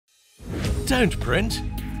Don't print.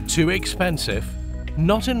 Too expensive.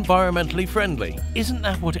 Not environmentally friendly. Isn't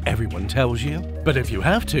that what everyone tells you? But if you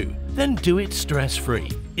have to, then do it stress-free,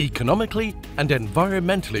 economically and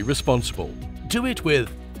environmentally responsible. Do it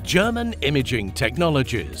with German Imaging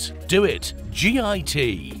Technologies. Do it GIT.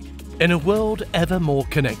 In a world ever more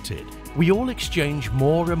connected, we all exchange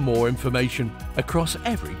more and more information across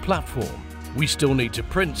every platform. We still need to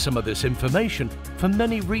print some of this information for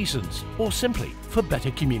many reasons or simply for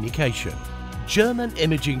better communication. German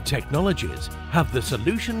Imaging Technologies have the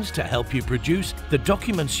solutions to help you produce the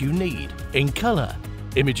documents you need in color,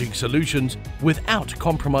 imaging solutions without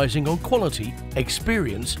compromising on quality,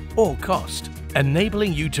 experience or cost,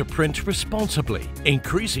 enabling you to print responsibly,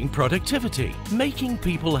 increasing productivity, making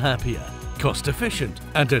people happier, cost-efficient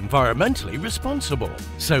and environmentally responsible,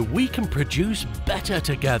 so we can produce better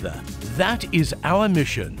together. That is our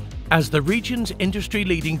mission. As the region's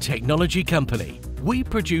industry-leading technology company, we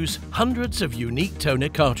produce hundreds of unique toner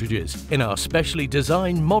cartridges in our specially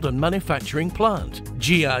designed modern manufacturing plant.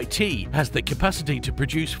 GIT has the capacity to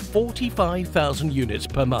produce 45,000 units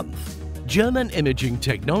per month. German Imaging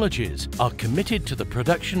Technologies are committed to the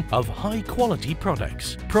production of high-quality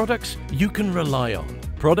products. Products you can rely on.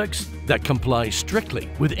 Products that comply strictly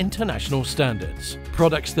with international standards.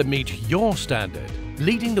 Products that meet your standard,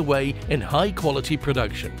 leading the way in high-quality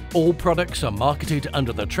production. All products are marketed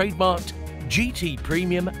under the trademarked GT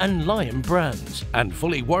Premium and Lion brands and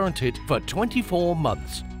fully warranted for 24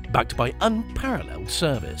 months, backed by unparalleled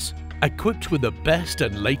service. Equipped with the best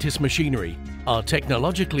and latest machinery, our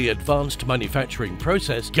technologically advanced manufacturing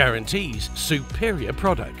process guarantees superior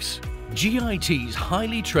products. GIT's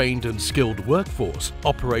highly trained and skilled workforce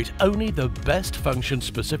operate only the best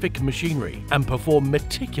function-specific machinery and perform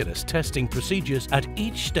meticulous testing procedures at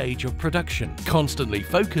each stage of production, constantly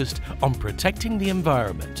focused on protecting the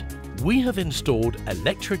environment. We have installed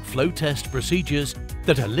electric flow test procedures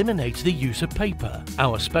that eliminate the use of paper.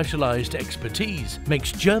 Our specialized expertise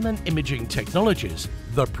makes German Imaging Technologies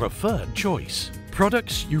the preferred choice.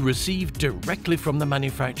 Products you receive directly from the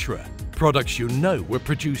manufacturer. Products you know were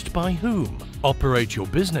produced by whom. Operate your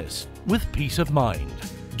business with peace of mind.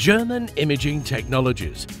 German Imaging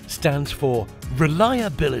Technologies stands for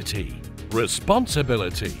reliability,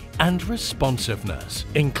 responsibility and responsiveness.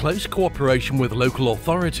 In close cooperation with local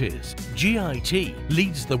authorities, GIT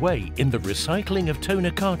leads the way in the recycling of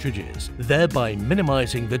toner cartridges, thereby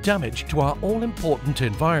minimizing the damage to our all-important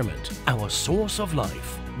environment, our source of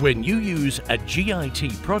life. When you use a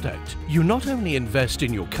GIT product, you not only invest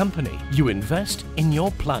in your company, you invest in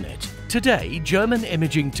your planet. Today, German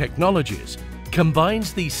Imaging Technologies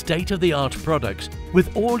combines these state-of-the-art products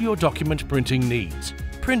with all your document printing needs.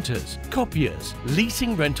 Printers, copiers,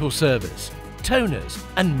 leasing rental service, toners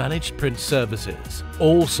and managed print services.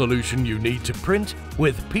 All solution you need to print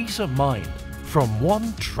with peace of mind from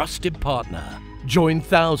one trusted partner. Join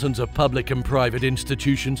thousands of public and private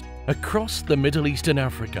institutions across the Middle East and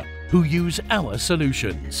Africa who use our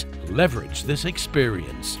solutions. Leverage this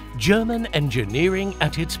experience. German engineering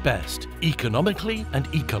at its best, economically and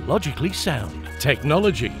ecologically sound.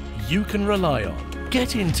 Technology you can rely on.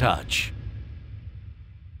 Get in touch.